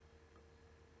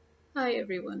Hi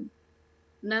everyone.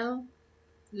 Now,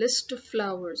 list of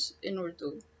flowers in Urdu.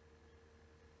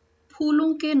 फूलों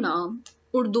के नाम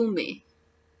उर्दू में.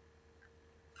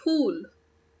 Phool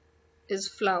is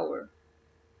flower.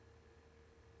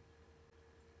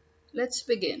 Let's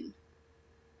begin.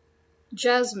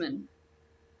 Jasmine,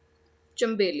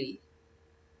 chambeli.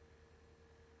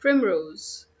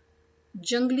 Primrose,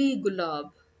 jungli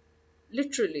gulab.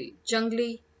 Literally,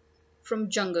 jungli from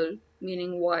jungle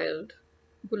meaning wild,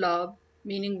 gulab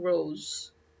meaning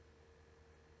rose.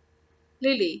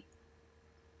 Lily,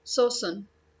 sosan.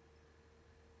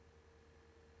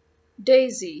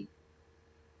 Daisy,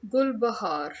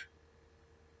 gulbahar.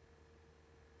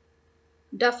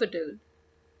 Daffodil,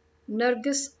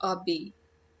 nargis abi.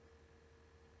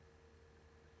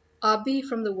 Abi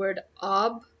from the word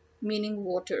ab meaning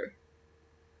water.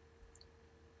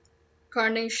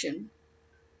 Carnation,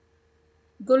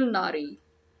 gulnari.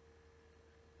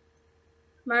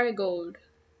 Marigold,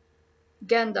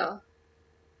 ganda.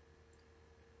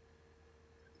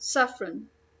 Saffron,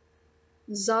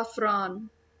 zafran.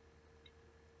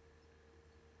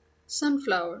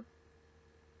 Sunflower,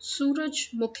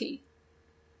 surajmukhi.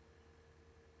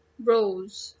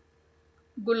 Rose,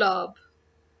 gulab.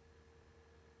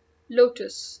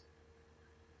 Lotus,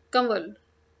 kamal.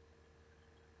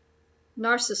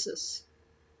 Narcissus,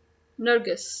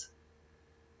 nargis.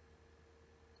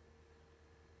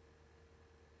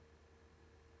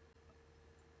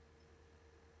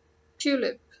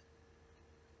 Tulip,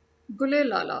 gule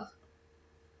lala.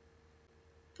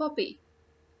 Poppy,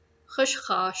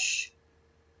 khashkhash.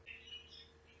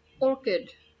 Orchid,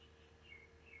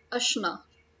 ashna.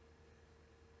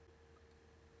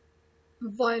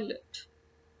 Violet,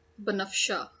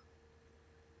 banafsha.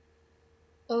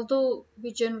 Although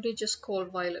we generally just call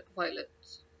violet violet,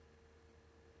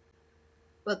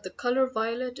 but the color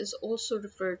violet is also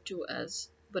referred to as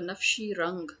banafshi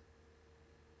rang.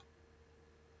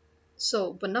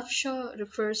 So banafsha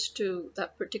refers to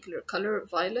that particular color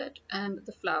violet and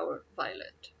the flower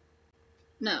violet.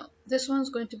 Now, this one's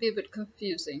going to be a bit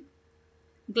confusing.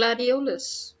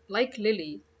 Gladiolus, like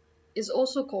lily, is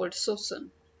also called sosan,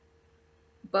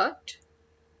 but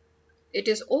it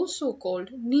is also called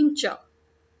nimcha.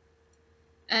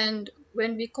 And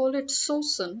when we call it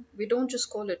sosan, we don't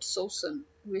just call it sosan,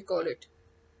 we call it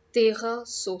tera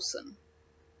sosan.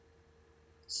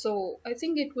 So I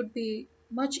think it would be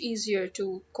much easier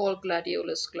to call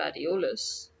gladiolus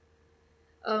gladiolus.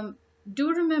 Um,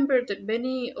 do remember that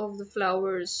many of the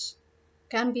flowers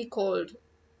can be called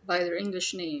by their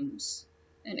English names,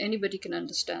 and anybody can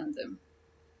understand them.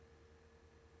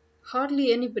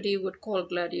 Hardly anybody would call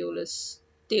gladiolus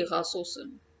tera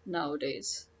sosan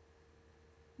nowadays.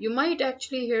 You might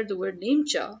actually hear the word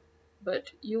nimcha, but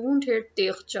you won't hear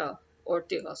tercha or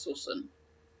tera sosan.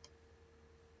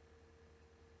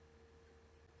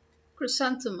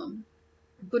 Chrysanthemum,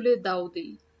 gule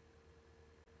daudi.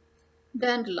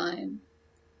 Dandelion,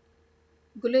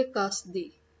 gule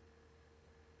kasdi.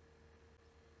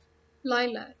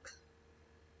 Lilac,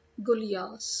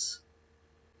 gulyas.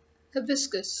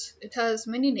 Hibiscus, it has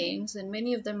many names and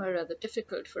many of them are rather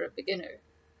difficult for a beginner.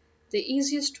 The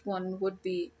easiest one would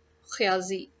be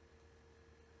khiazi.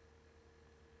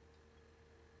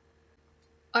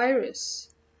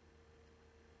 Iris,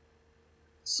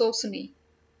 sosani.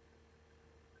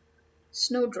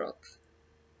 Snowdrop,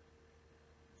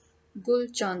 gul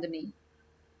chandani.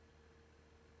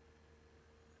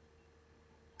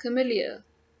 Camellia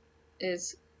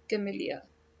is camellia.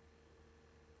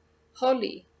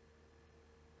 Holly,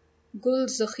 gul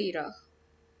zakhira.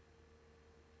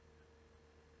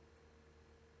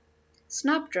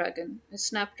 Snapdragon is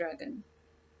snapdragon.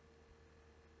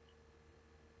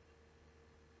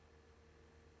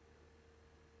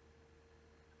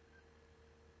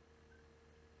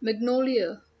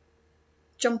 Magnolia,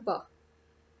 champa.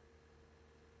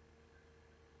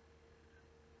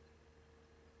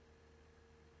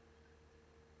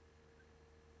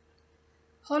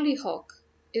 Hollyhock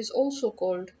is also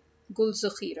called gul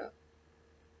zakhira.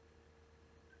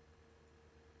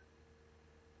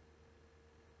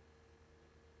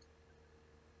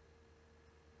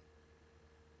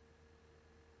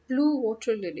 Blue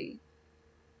water lily,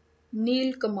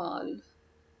 Neel kamal.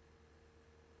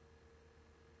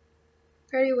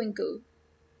 Periwinkle,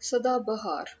 sada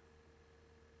bahar.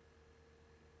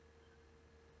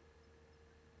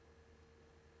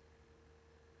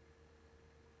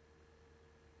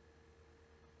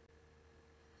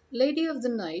 Lady of the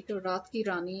Night or Raat ki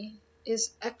Rani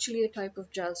is actually a type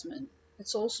of jasmine.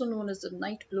 It's also known as the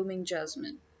night blooming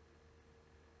jasmine.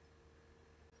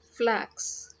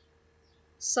 Flax,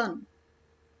 sun.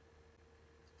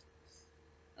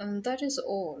 And that is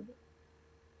all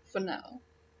for now.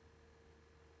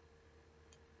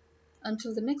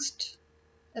 Until the next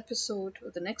episode or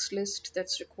the next list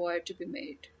that's required to be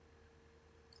made.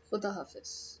 Khuda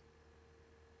Hafiz.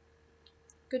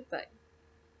 Goodbye.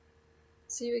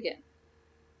 See you again.